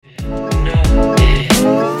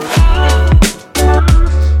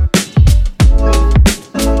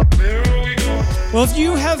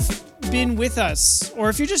with us, or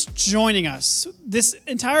if you're just joining us, this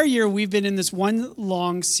entire year we've been in this one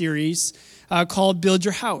long series called Build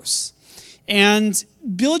Your House. And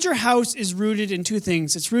Build Your House is rooted in two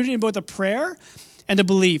things. It's rooted in both a prayer and a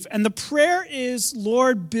belief. And the prayer is,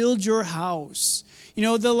 Lord, build your house. You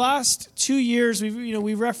know, the last 2 years,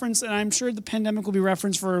 we referenced, and I'm sure the pandemic will be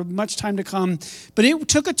referenced for much time to come, but it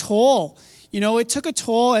took a toll. You know, it took a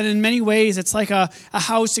toll, and in many ways, it's like a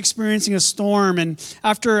house experiencing a storm. And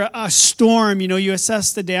after a storm, you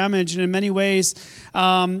assess the damage. And in many ways,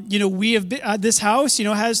 we have been, this house,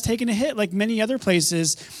 has taken a hit like many other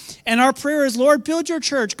places. And our prayer is, Lord, build your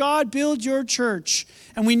church. God, build your church.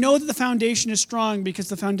 And we know that the foundation is strong because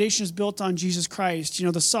the foundation is built on Jesus Christ,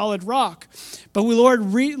 the solid rock. But we,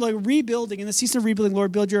 Lord, rebuilding, in the season of rebuilding,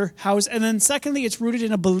 Lord, build your house. And then secondly, it's rooted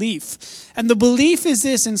in a belief. And the belief is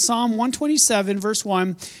this: in Psalm 127, verse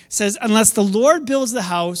 1, says, unless the Lord builds the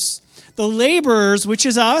house, the laborers, which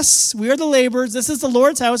is us, we are the laborers. This is the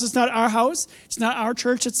Lord's house. It's not our house. It's not our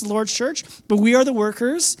church. It's the Lord's church. But we are the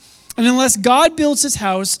workers. And unless God builds his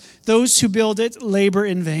house, those who build it labor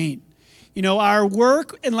in vain. Our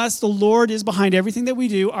work, unless the Lord is behind everything that we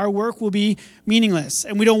do, our work will be meaningless.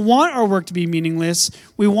 And we don't want our work to be meaningless.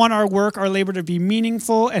 We want our work, our labor, to be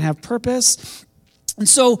meaningful and have purpose. And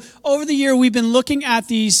so over the year, we've been looking at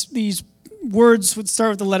these words would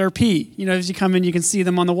start with the letter P. As you come in, you can see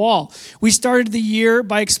them on the wall. We started the year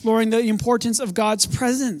by exploring the importance of God's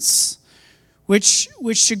presence, which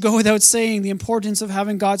should go without saying, the importance of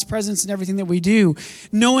having God's presence in everything that we do.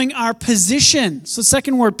 Knowing our position. So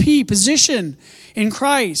second word, P, position in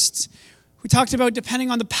Christ. We talked about depending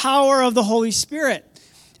on the power of the Holy Spirit.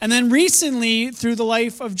 And then recently, through the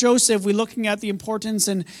life of Joseph, we're looking at the importance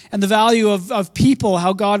and the value of people,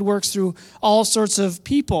 how God works through all sorts of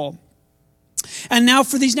people. And now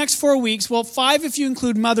for these next 4 weeks, 5 if you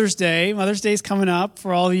include Mother's Day. Mother's Day is coming up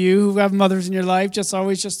for all of you who have mothers in your life. Just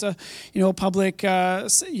a public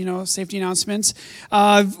safety announcement.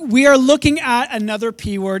 We are looking at another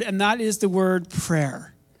P word, and that is the word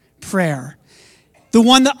prayer. Prayer. The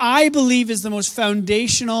one that I believe is the most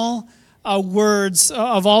foundational words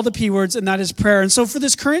of all the P words, and that is prayer. And so for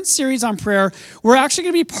this current series on prayer, we're actually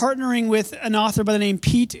going to be partnering with an author by the name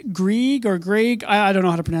Pete Greig, I don't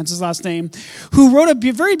know how to pronounce his last name, who wrote a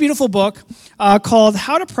very beautiful book called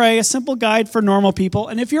How to Pray, A Simple Guide for Normal People.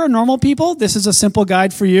 And if you're a normal people, this is a simple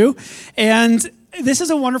guide for you. And this is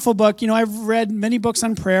a wonderful book. I've read many books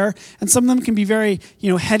on prayer, and some of them can be very,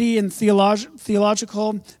 heady and theological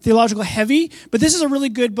heavy. But this is a really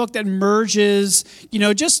good book that merges,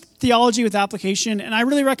 just theology with application, and I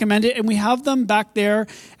really recommend it. And we have them back there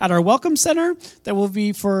at our Welcome Center that will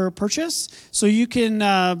be for purchase. So you can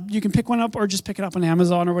pick one up or just pick it up on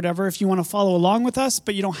Amazon or whatever if you want to follow along with us,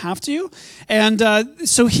 but you don't have to. And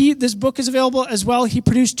this book is available as well. He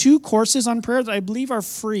produced 2 courses on prayer that I believe are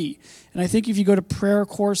free. And I think if you go to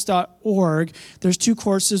prayercourse.org, there's 2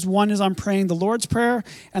 courses. One is on praying the Lord's Prayer,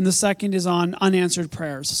 and the second is on unanswered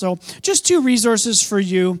prayers. So just 2 resources for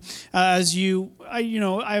you as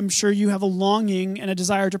I'm sure you have a longing and a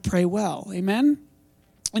desire to pray well. Amen?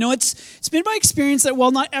 It's been my experience that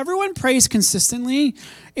while not everyone prays consistently,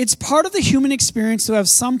 it's part of the human experience to have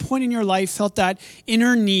some point in your life felt that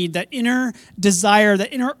inner need, that inner desire,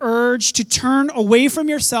 that inner urge to turn away from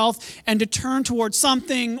yourself and to turn towards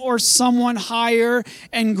something or someone higher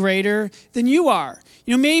and greater than you are.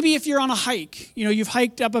 Maybe if you're on a hike, you've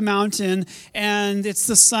hiked up a mountain and it's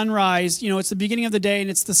the sunrise, it's the beginning of the day and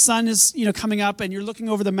it's the sun is, coming up and you're looking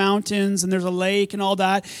over the mountains and there's a lake and all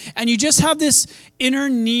that. And you just have this inner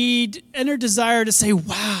need, inner desire to say,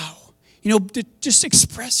 wow. To just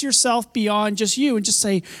express yourself beyond just you and just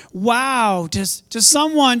say, wow, to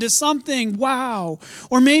someone, to something, wow.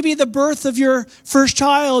 Or maybe the birth of your first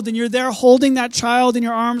child and you're there holding that child in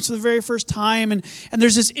your arms for the very first time and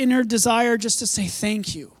there's this inner desire just to say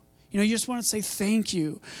thank you. You just want to say thank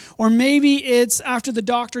you. Or maybe it's after the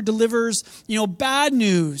doctor delivers, bad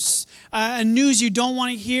news, and news you don't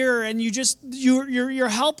want to hear, and you're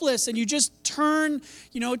helpless, and you just turn,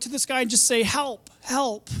 to the sky and just say, help,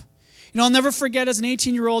 help. I'll never forget as an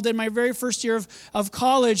 18-year-old in my very first year of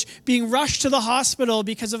college being rushed to the hospital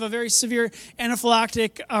because of a very severe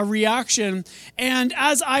anaphylactic reaction. And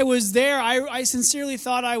as I was there, I sincerely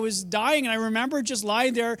thought I was dying. And I remember just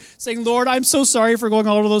lying there saying, Lord, I'm so sorry for going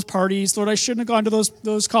all to those parties. Lord, I shouldn't have gone to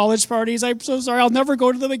those college parties. I'm so sorry. I'll never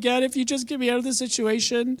go to them again if you just get me out of this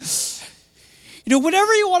situation.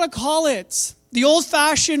 Whatever you want to call it. The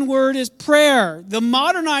old-fashioned word is prayer. The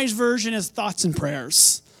modernized version is thoughts and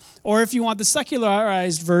prayers. Or if you want the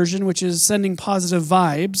secularized version, which is sending positive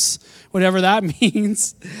vibes, whatever that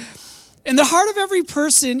means. In the heart of every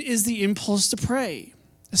person is the impulse to pray.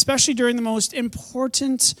 especially during the most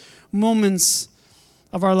important moments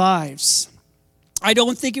of our lives. I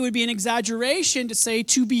don't think it would be an exaggeration to say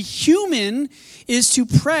to be human is to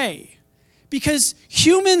pray, because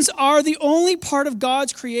humans are the only part of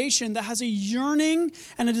God's creation that has a yearning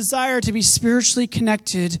and a desire to be spiritually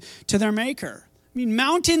connected to their Maker. I mean,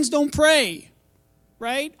 mountains don't pray,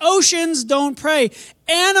 right? Oceans don't pray.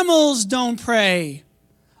 Animals don't pray.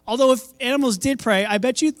 Although if animals did pray, I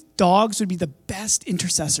bet you dogs would be the best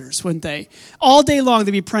intercessors, wouldn't they? All day long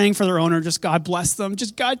they'd be praying for their owner, just God bless them,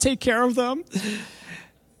 just God take care of them.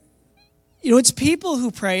 You know, it's people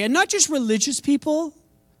who pray, and not just religious people,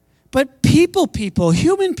 but people,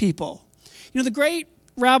 human people. You know, the great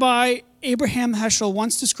Rabbi Abraham Heschel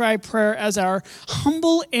once described prayer as our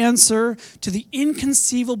humble answer to the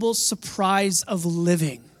inconceivable surprise of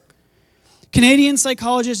living. Canadian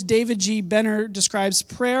psychologist David G. Benner describes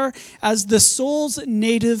prayer as the soul's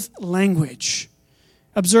native language,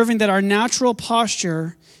 observing that our natural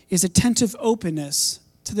posture is attentive openness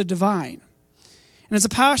to the divine. And as a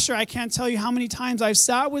pastor, I can't tell you how many times I've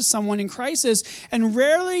sat with someone in crisis, and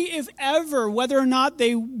rarely, if ever, whether or not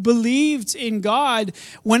they believed in God,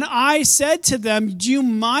 when I said to them, "Do you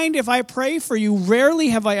mind if I pray for you?" rarely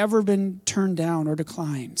have I ever been turned down or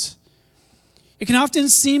declined. It can often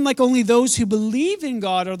seem like only those who believe in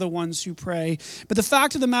God are the ones who pray. But the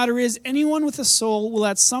fact of the matter is, anyone with a soul will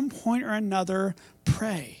at some point or another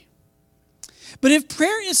pray. But if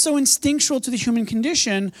prayer is so instinctual to the human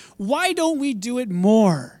condition, why don't we do it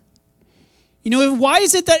more? You know, why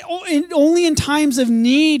is it that only in times of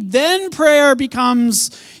need, then prayer becomes,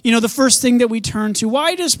 the first thing that we turn to?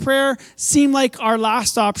 Why does prayer seem like our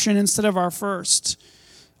last option instead of our first?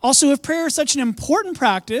 Also, if prayer is such an important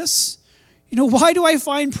practice, why do I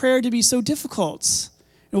find prayer to be so difficult?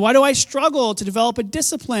 Why do I struggle to develop a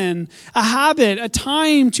discipline, a habit, a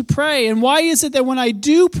time to pray? And why is it that when I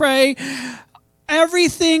do pray,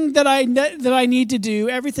 everything that I need to do,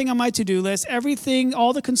 everything on my to-do list, everything,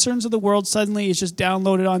 all the concerns of the world suddenly is just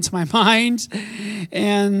downloaded onto my mind?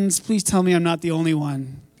 And please tell me I'm not the only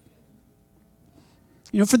one.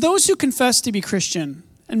 For those who confess to be Christian,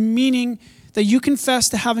 and meaning that you confess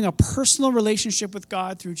to having a personal relationship with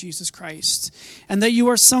God through Jesus Christ, and that you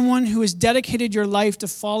are someone who has dedicated your life to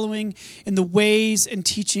following in the ways and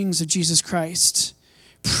teachings of Jesus Christ,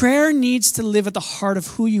 prayer needs to live at the heart of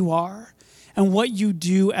who you are and what you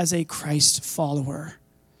do as a Christ follower.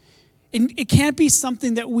 It can't be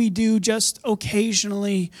something that we do just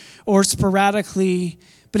occasionally or sporadically,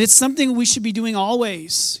 but it's something we should be doing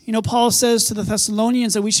always. Paul says to the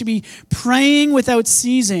Thessalonians that we should be praying without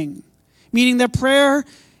ceasing, meaning that prayer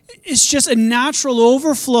is just a natural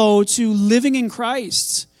overflow to living in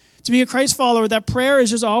Christ. To be a Christ follower, that prayer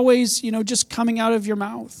is just always, just coming out of your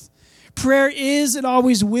mouth. Prayer is and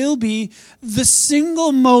always will be the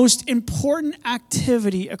single most important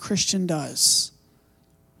activity a Christian does.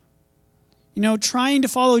 Trying to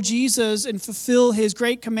follow Jesus and fulfill his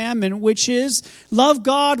great commandment, which is love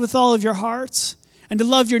God with all of your heart and to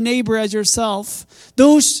love your neighbor as yourself.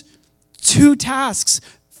 Those two tasks,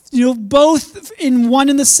 both in one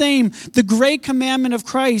and the same, the great commandment of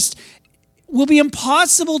Christ, will be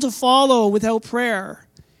impossible to follow without prayer.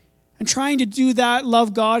 And trying to do that,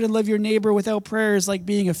 love God and love your neighbor without prayer, is like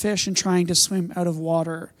being a fish and trying to swim out of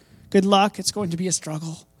water. Good luck, it's going to be a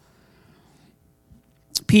struggle.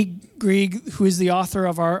 Pete Greig, who is the author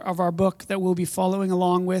of our book that we'll be following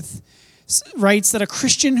along with, writes that a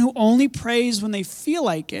Christian who only prays when they feel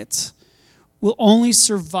like it will only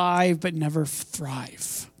survive but never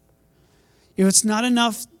thrive. It's not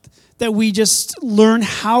enough that we just learn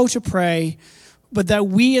how to pray, but that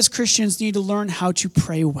we as Christians need to learn how to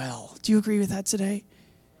pray well. Do you agree with that today?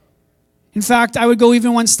 In fact, I would go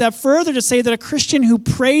even one step further to say that a Christian who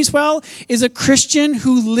prays well is a Christian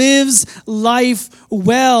who lives life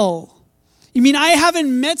well. You mean I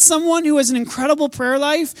haven't met someone who has an incredible prayer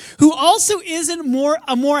life who also isn't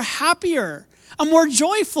a more happier, a more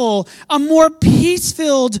joyful, a more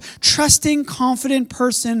peace-filled, trusting, confident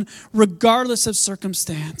person regardless of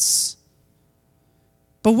circumstance.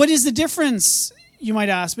 But what is the difference, you might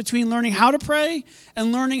ask, between learning how to pray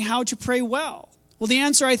and learning how to pray well? Well, the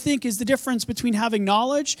answer, I think, is the difference between having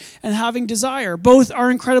knowledge and having desire. Both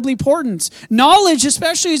are incredibly important. Knowledge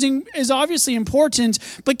especially is obviously important,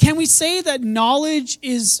 but can we say that knowledge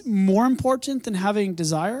is more important than having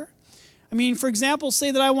desire? I mean, for example,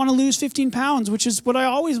 say that I want to lose 15 pounds, which is what I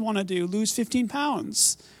always want to do, lose 15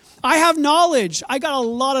 pounds. I have knowledge. I got a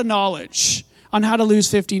lot of knowledge on how to lose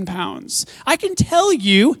 15 pounds. I can tell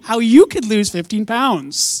you how you could lose 15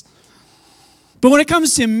 pounds. But when it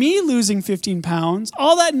comes to me losing 15 pounds,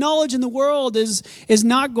 all that knowledge in the world is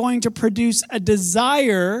not going to produce a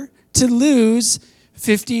desire to lose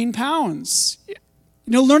 15 pounds.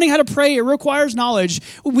 Learning how to pray, it requires knowledge.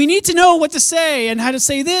 We need to know what to say and how to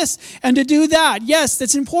say this and to do that. Yes,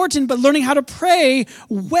 that's important, but learning how to pray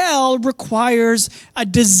well requires a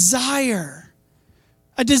desire.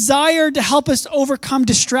 A desire to help us overcome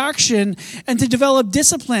distraction and to develop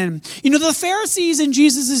discipline. The Pharisees in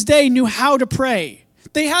Jesus' day knew how to pray.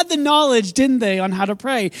 They had the knowledge, didn't they, on how to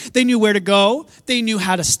pray. They knew where to go. They knew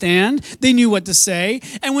how to stand. They knew what to say.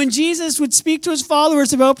 And when Jesus would speak to his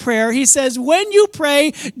followers about prayer, he says, when you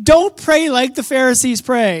pray, don't pray like the Pharisees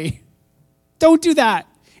pray. Don't do that.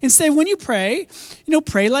 Instead, when you pray,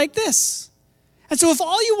 pray like this. And so if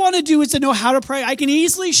all you want to do is to know how to pray, I can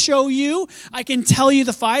easily show you, I can tell you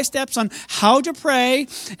the 5 steps on how to pray.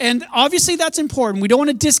 And obviously that's important. We don't want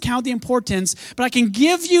to discount the importance, but I can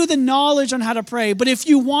give you the knowledge on how to pray. But if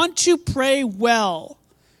you want to pray well,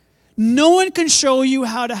 no one can show you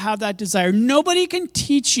how to have that desire. Nobody can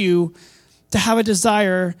teach you to have a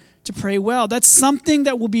desire to pray well. That's something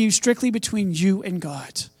that will be strictly between you and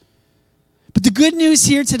God. But the good news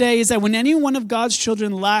here today is that when any one of God's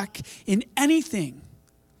children lack in anything,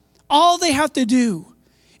 all they have to do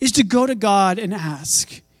is to go to God and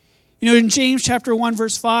ask. In James chapter 1,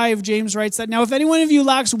 verse 5, James writes that, now if any one of you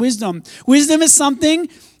lacks wisdom, wisdom is something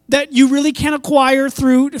that you really can't acquire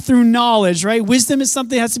through knowledge, right? Wisdom is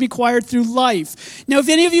something that has to be acquired through life. Now, if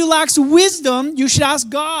any of you lacks wisdom, you should ask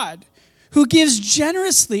God, who gives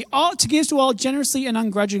generously, gives to all generously and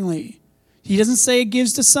ungrudgingly. He doesn't say it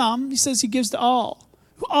gives to some. He says he gives to all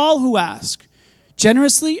who ask,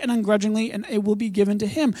 generously and ungrudgingly, and it will be given to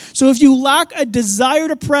him. So if you lack a desire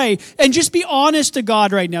to pray, and just be honest to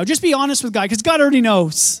God right now. Just be honest with God, because God already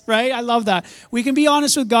knows, right? I love that. We can be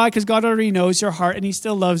honest with God because God already knows your heart, and he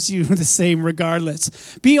still loves you the same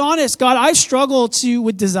regardless. Be honest, God, I struggle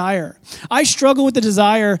with desire. I struggle with the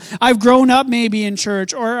desire. I've grown up maybe in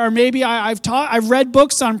church, or maybe I've read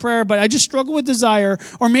books on prayer, but I just struggle with desire,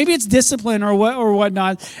 or maybe it's discipline or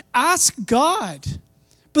whatnot. Ask God,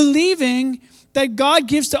 believing that God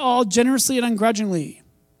gives to all generously and ungrudgingly.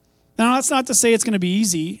 Now, that's not to say it's going to be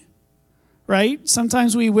easy, right?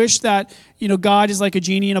 Sometimes we wish that, God is like a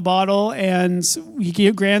genie in a bottle and he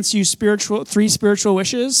grants you 3 spiritual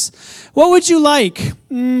wishes. What would you like?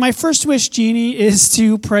 My first wish, genie, is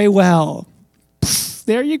to pray well.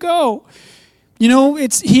 There you go.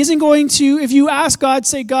 He isn't going to, if you ask God,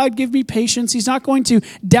 say, God, give me patience, he's not going to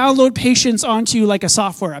download patience onto you like a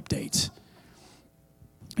software update.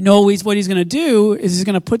 No, what he's going to do is he's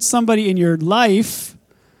going to put somebody in your life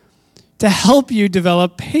to help you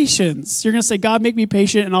develop patience. You're going to say, God, make me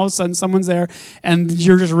patient, and all of a sudden someone's there, and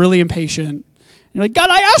you're just really impatient. You're like, God,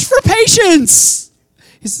 I asked for patience.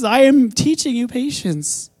 He says, I am teaching you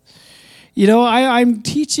patience. I'm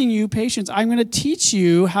teaching you patience. I'm going to teach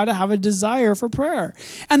you how to have a desire for prayer.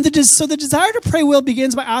 And so the desire to pray well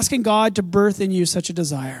begins by asking God to birth in you such a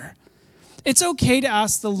desire. It's okay to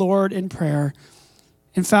ask the Lord in prayer.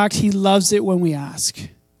 In fact, he loves it when we ask.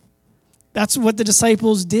 That's what the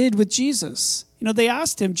disciples did with Jesus. They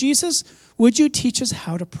asked him, Jesus, would you teach us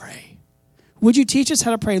how to pray? Would you teach us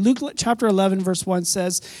how to pray? Luke chapter 11, verse 1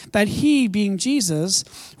 says that he, being Jesus,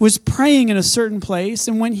 was praying in a certain place.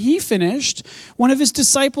 And when he finished, one of his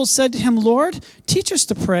disciples said to him, Lord, teach us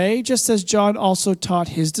to pray, just as John also taught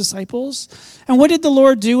his disciples. And what did the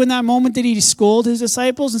Lord do in that moment? Did he scold his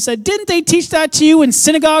disciples and said, didn't they teach that to you in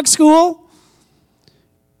synagogue school?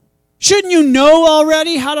 Shouldn't you know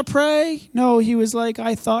already how to pray? No, he was like,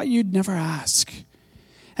 I thought you'd never ask.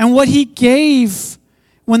 And what he gave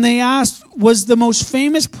when they asked was the most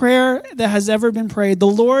famous prayer that has ever been prayed, the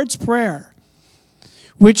Lord's Prayer,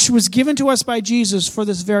 which was given to us by Jesus for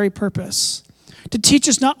this very purpose, to teach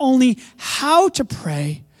us not only how to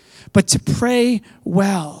pray, but to pray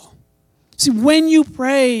well. See, when you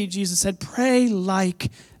pray, Jesus said, pray like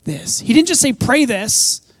this. He didn't just say, pray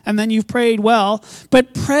this, and then you've prayed well,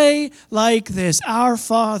 but pray like this. Our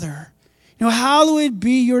Father, hallowed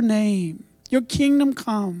be your name. Your kingdom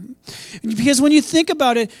come. Because when you think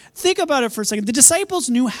about it for a second. The disciples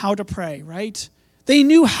knew how to pray, right? They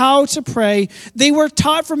knew how to pray. They were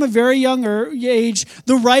taught from a very young age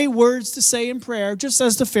the right words to say in prayer, just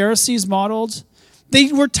as the Pharisees modeled.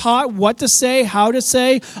 They were taught what to say, how to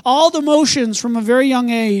say, all the motions from a very young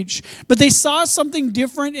age. But they saw something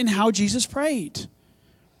different in how Jesus prayed.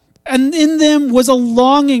 And in them was a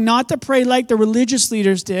longing not to pray like the religious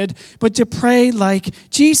leaders did, but to pray like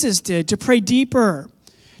Jesus did, to pray deeper,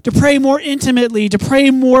 to pray more intimately, to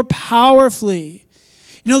pray more powerfully.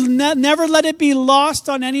 Never let it be lost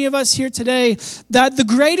on any of us here today that the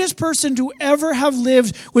greatest person to ever have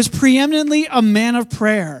lived was preeminently a man of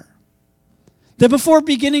prayer. That before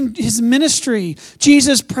beginning his ministry,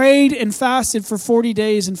 Jesus prayed and fasted for 40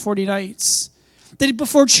 days and 40 nights. That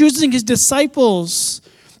before choosing his disciples,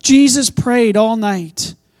 Jesus prayed all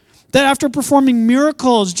night. That after performing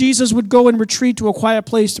miracles, Jesus would go and retreat to a quiet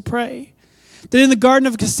place to pray. That in the Garden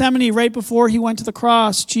of Gethsemane, right before he went to the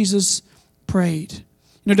cross, Jesus prayed.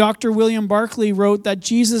 Dr. William Barclay wrote that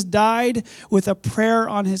Jesus died with a prayer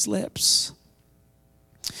on his lips.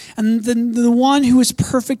 And the one who is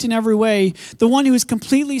perfect in every way, the one who is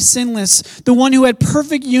completely sinless, the one who had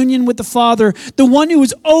perfect union with the Father, the one who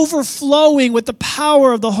was overflowing with the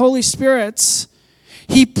power of the Holy Spirit,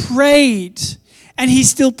 he prayed. And he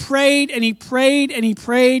still prayed, and he prayed, and he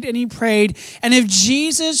prayed, and he prayed. And if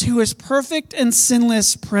Jesus, who is perfect and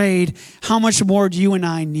sinless, prayed, how much more do you and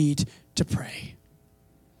I need to pray?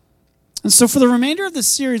 And so for the remainder of the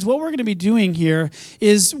series, what we're going to be doing here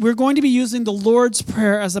is we're going to be using the Lord's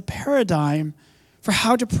Prayer as a paradigm for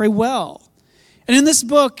how to pray well. And in this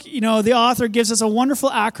book, the author gives us a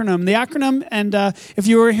wonderful acronym. The acronym, and if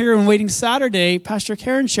you were here on Waiting Saturday, Pastor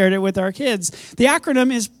Karen shared it with our kids. The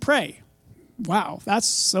acronym is PRAY. Wow, that's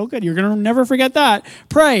so good. You're going to never forget that.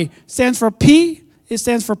 PRAY stands for P, it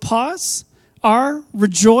stands for pause. R,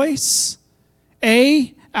 rejoice.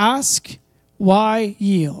 A, ask. Y,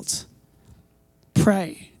 yield.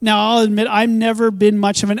 Pray. Now, I'll admit I've never been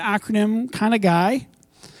much of an acronym kind of guy.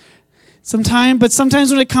 But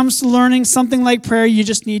sometimes when it comes to learning something like prayer, you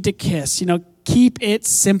just need to KISS. Keep it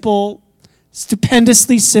simple,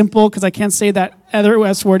 stupendously simple, because I can't say that other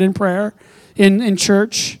S word in prayer, in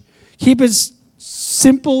church. Keep it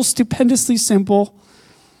simple, stupendously simple.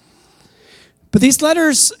 But these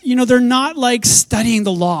letters, they're not like studying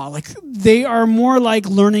the law. Like, they are more like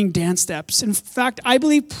learning dance steps. In fact, I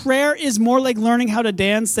believe prayer is more like learning how to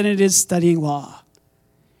dance than it is studying law.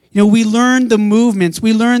 We learn the movements.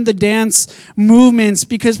 We learn the dance movements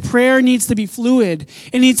because prayer needs to be fluid.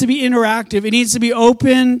 It needs to be interactive. It needs to be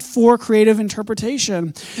open for creative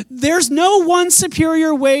interpretation. There's no one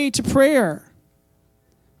superior way to prayer.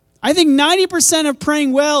 I think 90% of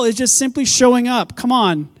praying well is just simply showing up. Come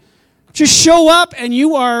on. Just show up and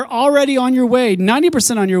you are already on your way,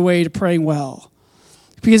 90% on your way to praying well.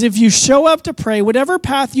 Because if you show up to pray, whatever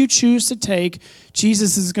path you choose to take,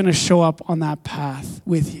 Jesus is going to show up on that path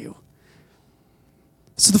with you.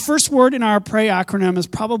 So the first word in our pray acronym is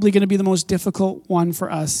probably going to be the most difficult one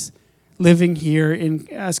for us living here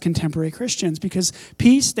as contemporary Christians, because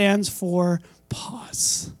P stands for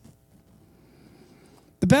pause.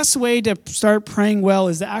 The best way to start praying well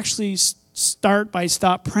is to actually start by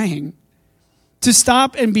stop praying. To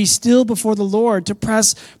stop and be still before the Lord, to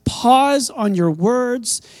press pause on your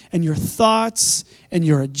words and your thoughts and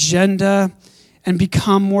your agenda and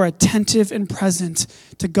become more attentive and present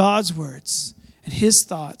to God's words and his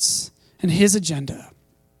thoughts and his agenda.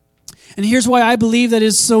 And here's why I believe that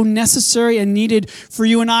is so necessary and needed for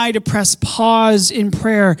you and I to press pause in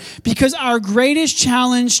prayer. Because our greatest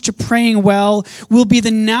challenge to praying well will be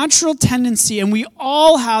the natural tendency, and we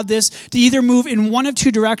all have this, to either move in one of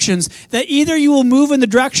two directions. That either you will move in the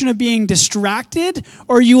direction of being distracted,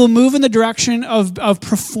 or you will move in the direction of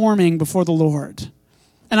performing before the Lord.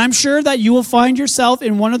 And I'm sure that you will find yourself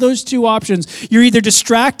in one of those two options. You're either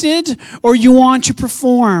distracted or you want to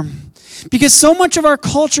perform. Because so much of our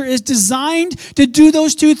culture is designed to do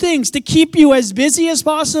those two things, to keep you as busy as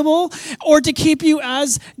possible or to keep you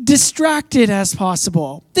as distracted as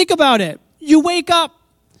possible. Think about it. You wake up,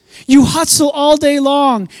 you hustle all day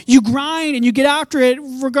long, you grind and you get after it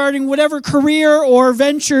regarding whatever career or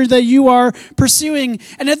venture that you are pursuing.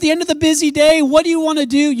 And at the end of the busy day, what do you want to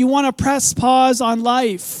do? You want to press pause on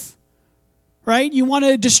life, right? You want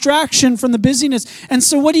a distraction from the busyness. And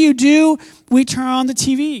so what do? We turn on the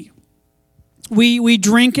TV. We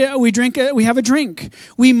have a drink.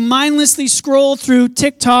 We mindlessly scroll through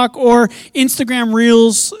TikTok or Instagram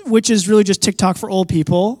Reels, which is really just TikTok for old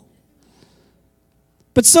people.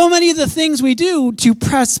 But so many of the things we do to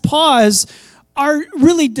press pause are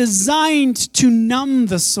really designed to numb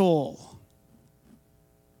the soul,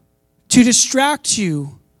 to distract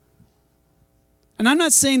you. And I'm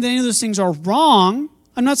not saying that any of those things are wrong.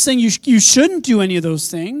 I'm not saying you shouldn't do any of those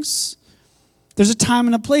things. There's a time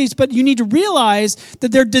and a place, but you need to realize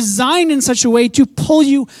that they're designed in such a way to pull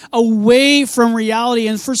you away from reality.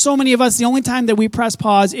 And for so many of us, the only time that we press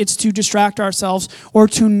pause, it's to distract ourselves or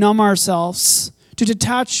to numb ourselves, to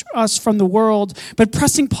detach us from the world. But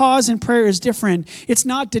pressing pause in prayer is different. It's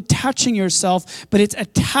not detaching yourself, but it's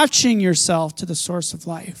attaching yourself to the source of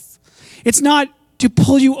life. It's not to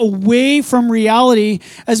pull you away from reality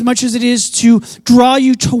as much as it is to draw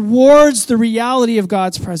you towards the reality of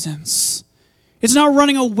God's presence. It's not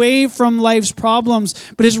running away from life's problems,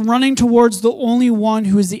 but it's running towards the only one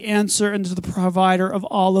who is the answer and the provider of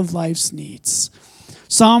all of life's needs.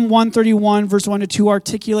 Psalm 131, verse 1 to 2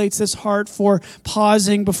 articulates this heart for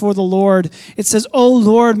pausing before the Lord. It says, "O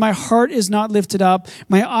Lord, my heart is not lifted up.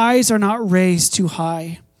 My eyes are not raised too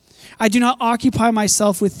high. I do not occupy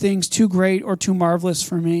myself with things too great or too marvelous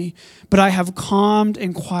for me, but I have calmed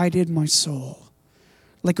and quieted my soul.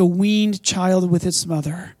 Like a weaned child with its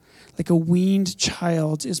mother, like a weaned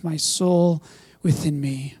child is my soul within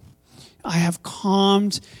me. I have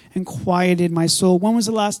calmed and quieted my soul." When was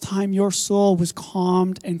the last time your soul was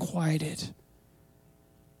calmed and quieted?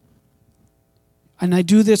 And I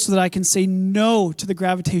do this so that I can say no to the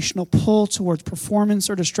gravitational pull towards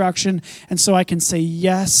performance or distraction, and so I can say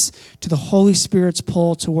yes to the Holy Spirit's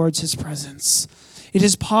pull towards his presence. It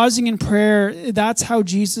is pausing in prayer. That's how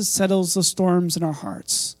Jesus settles the storms in our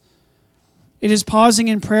hearts. It is pausing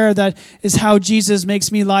in prayer that is how Jesus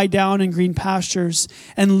makes me lie down in green pastures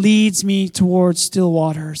and leads me towards still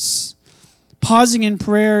waters. Pausing in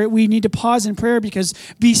prayer, we need to pause in prayer because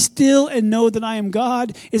be still and know that I am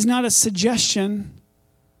God is not a suggestion.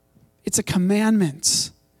 It's a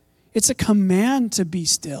commandment. It's a command to be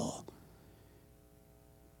still.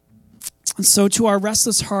 And so to our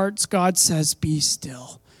restless hearts, God says, be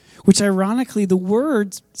still. Which ironically, the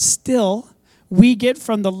word still, we get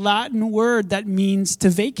from the Latin word that means to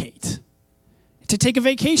vacate, to take a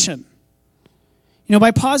vacation. You know,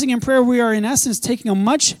 by pausing in prayer, we are in essence taking a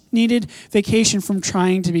much needed vacation from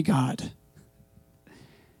trying to be God.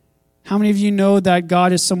 How many of you know that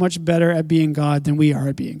God is so much better at being God than we are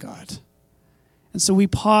at being God? And so we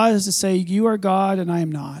pause to say, you are God and I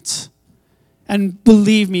am not. And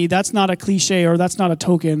believe me, that's not a cliche or that's not a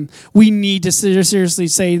token. We need to seriously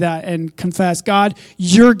say that and confess, God,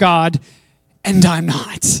 you're God and I'm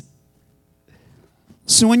not.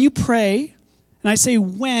 So when you pray, and I say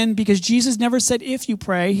when because Jesus never said if you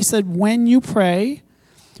pray, he said when you pray,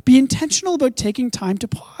 be intentional about taking time to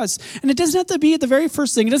pause. And it doesn't have to be the very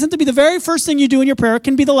first thing. It doesn't have to be the very first thing you do in your prayer. It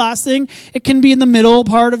can be the last thing. It can be in the middle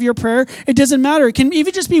part of your prayer. It doesn't matter. It can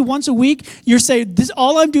even just be once a week. You're saying, this,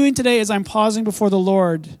 all I'm doing today is I'm pausing before the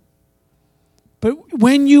Lord. But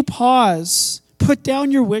when you pause, put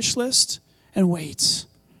down your wish list and wait.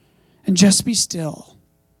 And just be still.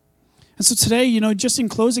 And so today, you know, just in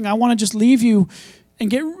closing, I want to just leave you and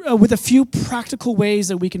get with a few practical ways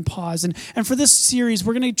that we can pause. And for this series,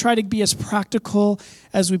 we're going to try to be as practical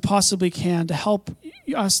as we possibly can to help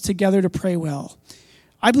us together to pray well.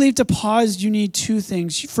 I believe to pause, you need two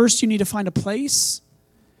things. First, you need to find a place.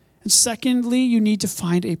 And secondly, you need to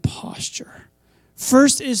find a posture.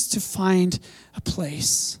 First is to find a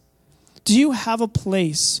place. Do you have a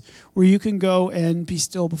place where you can go and be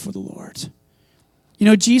still before the Lord? You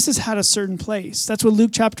know, Jesus had a certain place. That's what Luke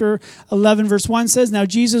chapter 11, verse 1 says. Now,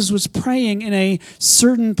 Jesus was praying in a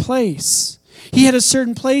certain place. He had a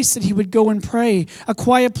certain place that he would go and pray, a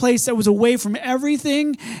quiet place that was away from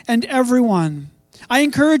everything and everyone. I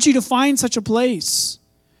encourage you to find such a place.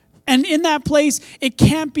 And in that place, it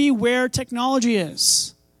can't be where technology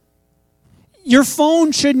is. Your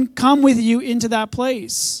phone shouldn't come with you into that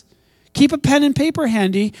place. Keep a pen and paper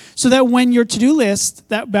handy so that when your to-do list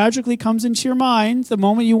that magically comes into your mind, the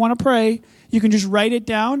moment you want to pray, you can just write it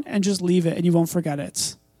down and just leave it and you won't forget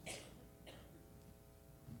it.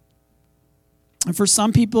 And for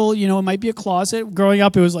some people, you know, it might be a closet. Growing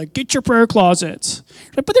up, it was like, get your prayer closet.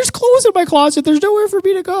 But there's clothes in my closet. There's nowhere for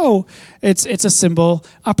me to go. It's a symbol,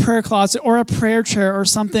 a prayer closet or a prayer chair or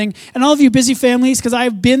something. And all of you busy families, because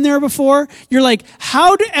I've been there before, you're like,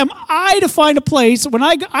 am I to find a place when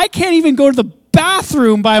I can't even go to the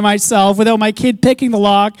bathroom by myself without my kid picking the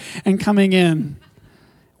lock and coming in?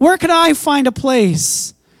 Where could I find a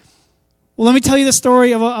place? Well, let me tell you the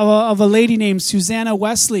story of a lady named Susanna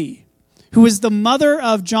Wesley, who was the mother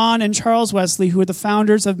of John and Charles Wesley, who were the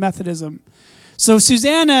founders of Methodism. So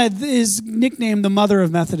Susanna is nicknamed the mother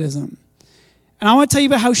of Methodism. And I want to tell you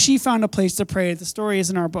about how she found a place to pray. The story is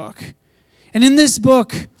in our book. And in this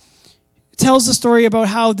book, it tells the story about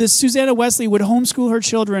how this Susanna Wesley would homeschool her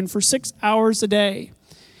children for 6 hours a day.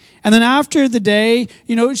 And then after the day,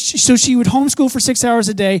 you know, so she would homeschool for 6 hours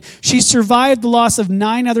a day. She survived the loss of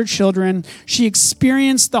 9 other children. She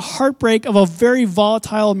experienced the heartbreak of a very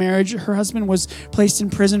volatile marriage. Her husband was placed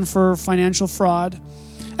in prison for financial fraud.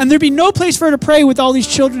 And there'd be no place for her to pray with all these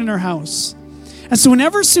children in her house. And so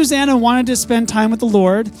whenever Susanna wanted to spend time with the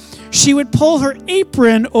Lord, she would pull her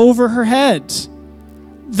apron over her head.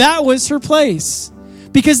 That was her place.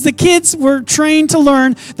 Because the kids were trained to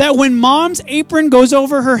learn that when mom's apron goes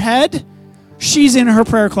over her head, she's in her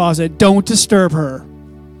prayer closet. Don't disturb her.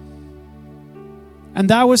 And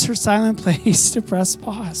that was her silent place to press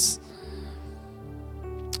pause.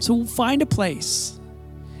 So find a place.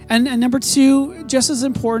 And number two, just as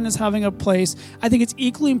important as having a place, I think it's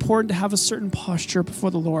equally important to have a certain posture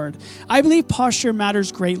before the Lord. I believe posture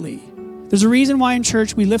matters greatly. There's a reason why in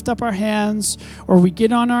church we lift up our hands or we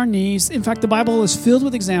get on our knees. In fact, the Bible is filled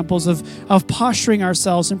with examples of posturing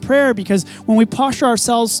ourselves in prayer, because when we posture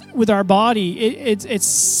ourselves with our body, it's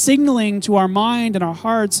signaling to our mind and our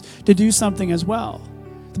hearts to do something as well.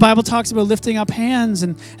 The Bible talks about lifting up hands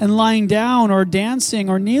and lying down or dancing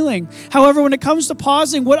or kneeling. However, when it comes to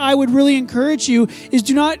pausing, what I would really encourage you is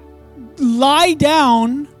do not lie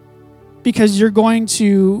down because you're going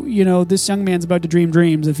to, this young man's about to dream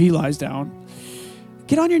dreams if he lies down.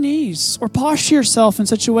 Get on your knees or posture yourself in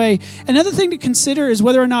such a way. Another thing to consider is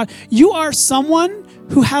whether or not you are someone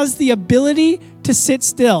who has the ability to sit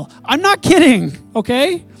still. I'm not kidding,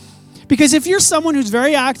 okay? Because if you're someone who's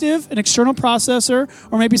very active, an external processor,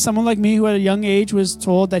 or maybe someone like me who at a young age was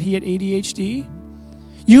told that he had ADHD,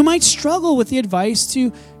 you might struggle with the advice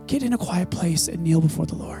to get in a quiet place and kneel before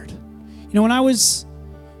the Lord. When I was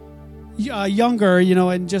younger,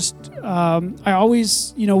 and just I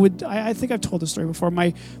always, I think I've told this story before.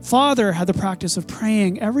 My father had the practice of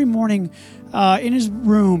praying every morning in his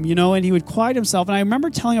room, and he would quiet himself. And I remember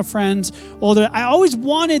telling a friend older, I always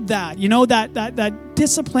wanted that, that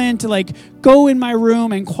discipline to go in my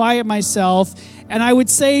room and quiet myself. And I would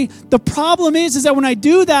say the problem is that when I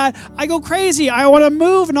do that, I go crazy. I want to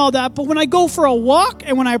move and all that. But when I go for a walk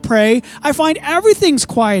and when I pray, I find everything's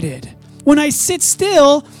quieted. When I sit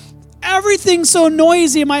still, everything's so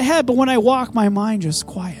noisy in my head, but when I walk, my mind just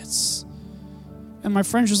quiets. And my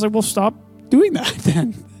friend's just like, well, stop doing that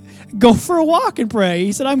then. Go for a walk and pray.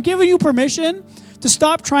 He said, I'm giving you permission to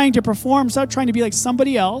stop trying to perform, stop trying to be like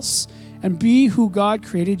somebody else, and be who God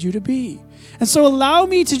created you to be. And so allow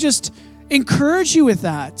me to just encourage you with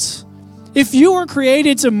that. If you were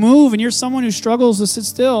created to move and you're someone who struggles to sit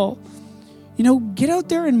still, get out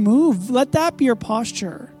there and move. Let that be your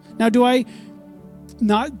posture. Now, do I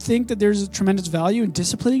not think that there's a tremendous value in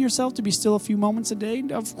disciplining yourself to be still a few moments a day?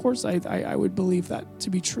 Of course, I would believe that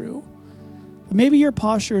to be true. But maybe your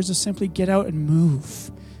posture is to simply get out and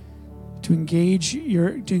move, to engage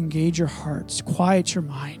your hearts, quiet your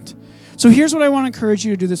mind. So here's what I want to encourage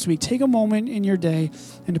you to do this week. Take a moment in your day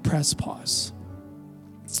and to press pause.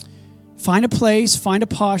 Find a place, find a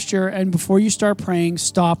posture, and before you start praying,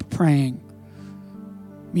 stop praying.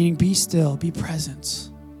 Meaning be still, be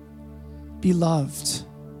present. Be loved.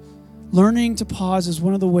 Learning to pause is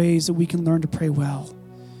one of the ways that we can learn to pray well,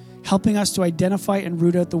 helping us to identify and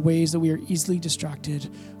root out the ways that we are easily distracted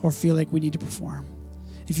or feel like we need to perform.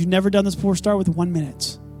 If you've never done this before, start with 1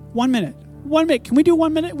 minute. 1 minute. 1 minute. Can we do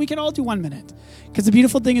 1 minute? We can all do 1 minute. Because the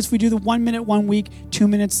beautiful thing is if we do the 1 minute 1 week, 2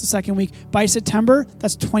 minutes the second week, by September,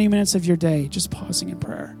 that's 20 minutes of your day just pausing in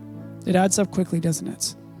prayer. It adds up quickly, doesn't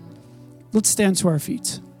it? Let's stand to our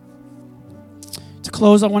feet. To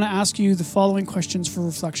close, I want to ask you the following questions for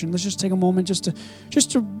reflection. Let's just take a moment just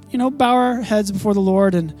to bow our heads before the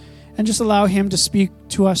Lord and just allow Him to speak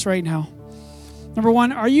to us right now. Number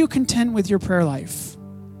one, are you content with your prayer life?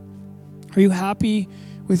 Are you happy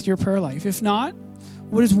with your prayer life? If not,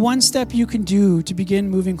 what is one step you can do to begin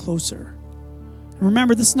moving closer? And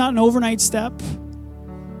remember, this is not an overnight step.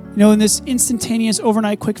 In this instantaneous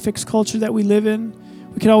overnight quick fix culture that we live in,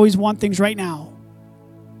 we can always want things right now.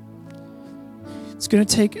 It's going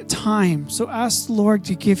to take time. So ask the Lord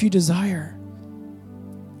to give you desire.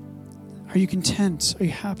 Are you content? Are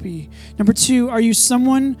you happy? Number two, are you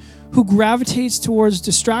someone who gravitates towards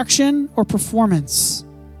distraction or performance?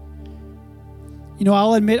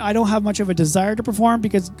 I'll admit I don't have much of a desire to perform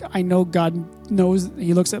because I know God knows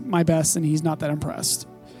He looks at my best and He's not that impressed.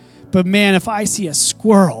 But man, if I see a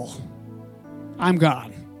squirrel, I'm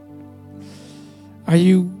gone. Are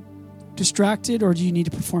you distracted or do you need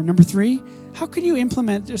to perform? Number three, how can you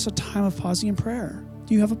implement just a time of pausing in prayer?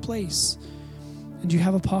 Do you have a place? And do you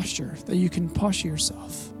have a posture that you can posture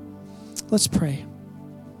yourself? Let's pray.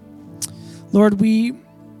 Lord, we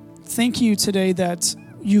thank you today that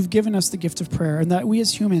you've given us the gift of prayer and that we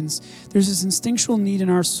as humans, there's this instinctual need in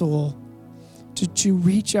our soul to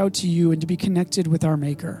reach out to you and to be connected with our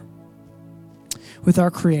Maker, with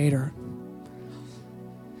our Creator.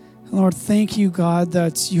 Lord, thank you, God,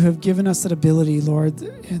 that you have given us that ability, Lord,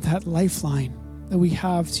 that lifeline that we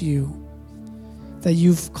have to you, that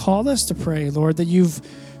you've called us to pray, Lord, that you've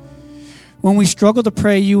When we struggle to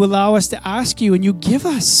pray, you allow us to ask you, and you give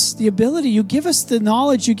us the ability, you give us the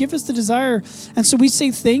knowledge, you give us the desire. And so we say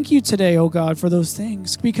thank you today, oh God, for those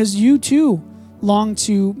things, because you too long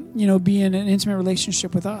to, be in an intimate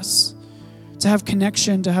relationship with us, to have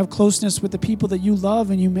connection, to have closeness with the people that you love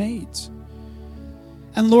and you made.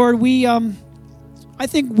 And Lord, I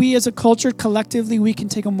think we as a culture, collectively, we can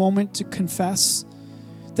take a moment to confess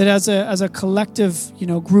that as a collective,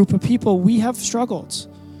 group of people, we have struggled,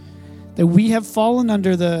 that we have fallen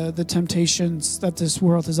under the temptations that this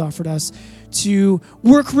world has offered us to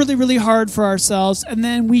work really, really hard for ourselves, and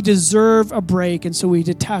then we deserve a break, and so we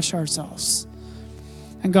detach ourselves.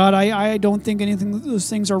 And God, I don't think anything those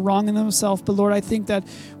things are wrong in themselves, but Lord, I think that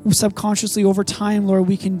subconsciously over time, Lord,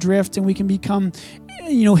 we can drift and we can become,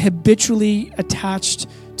 habitually attached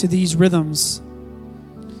to these rhythms.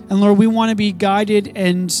 And Lord, we want to be guided,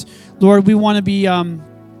 and Lord, we want to be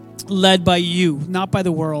led by you, not by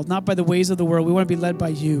the world, not by the ways of the world. We want to be led by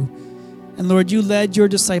you. And Lord, you led your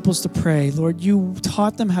disciples to pray. Lord, you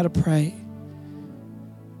taught them how to pray.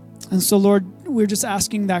 And so, Lord, we're just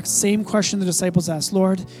asking that same question the disciples asked.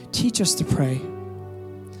 Lord, teach us to pray.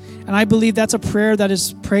 And I believe that's a prayer that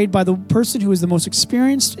is prayed by the person who is the most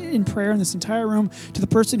experienced in prayer in this entire room to the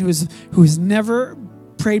person who has never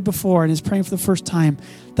prayed before and is praying for the first time.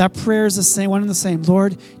 That prayer is the same, one and the same.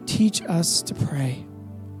 Lord, teach us to pray.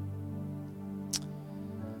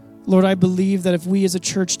 Lord, I believe that if we as a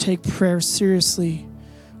church take prayer seriously,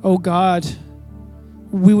 oh God,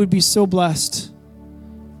 we would be so blessed.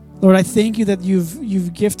 Lord, I thank you that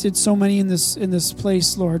you've gifted so many in this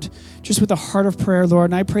place, Lord, just with a heart of prayer,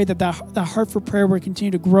 Lord. And I pray that heart for prayer will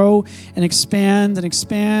continue to grow and expand and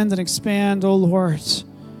expand and expand, oh Lord.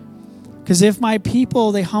 Because if my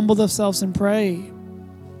people, they humble themselves and pray,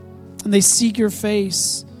 and they seek your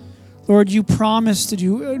face, Lord, you promise to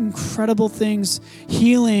do incredible things,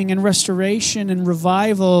 healing and restoration and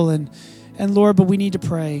revival, and Lord, but we need to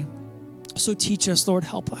pray. So teach us, Lord,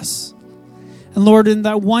 help us. And Lord, in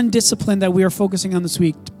that one discipline that we are focusing on this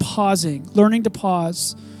week, pausing, learning to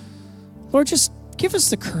pause, Lord, just give us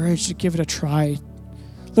the courage to give it a try.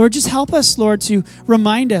 Lord, just help us, Lord, to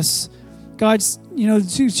remind us, God,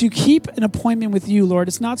 to keep an appointment with you, Lord.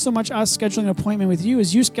 It's not so much us scheduling an appointment with you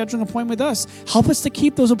as you scheduling an appointment with us. Help us to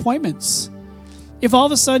keep those appointments. If all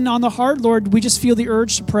of a sudden on the heart, Lord, we just feel the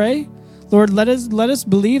urge to pray, Lord, let us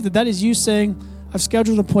believe that is you saying, I've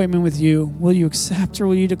scheduled an appointment with you. Will you accept or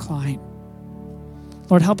will you decline?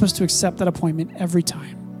 Lord, help us to accept that appointment every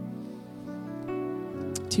time.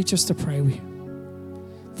 Teach us to pray. We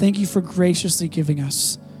thank you for graciously giving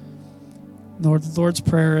us, Lord, the Lord's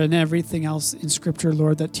Prayer and everything else in Scripture,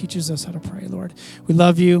 Lord, that teaches us how to pray, Lord. We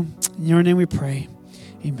love you. In your name we pray.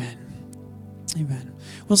 Amen. Amen.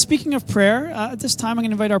 Well, speaking of prayer, at this time I'm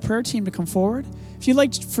going to invite our prayer team to come forward. If you'd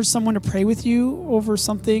like for someone to pray with you over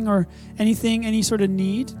something or anything, any sort of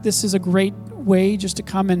need, this is a great way just to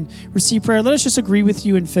come and receive prayer. Let us just agree with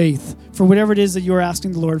you in faith for whatever it is that you're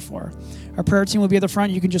asking the Lord for. Our prayer team will be at the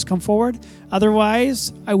front. You can just come forward.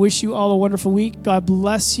 Otherwise, I wish you all a wonderful week. God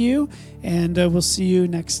bless you, and we'll see you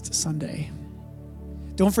next Sunday.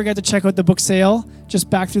 Don't forget to check out the book sale just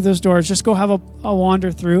back through those doors. Just go have a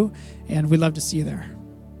wander through, and we'd love to see you there.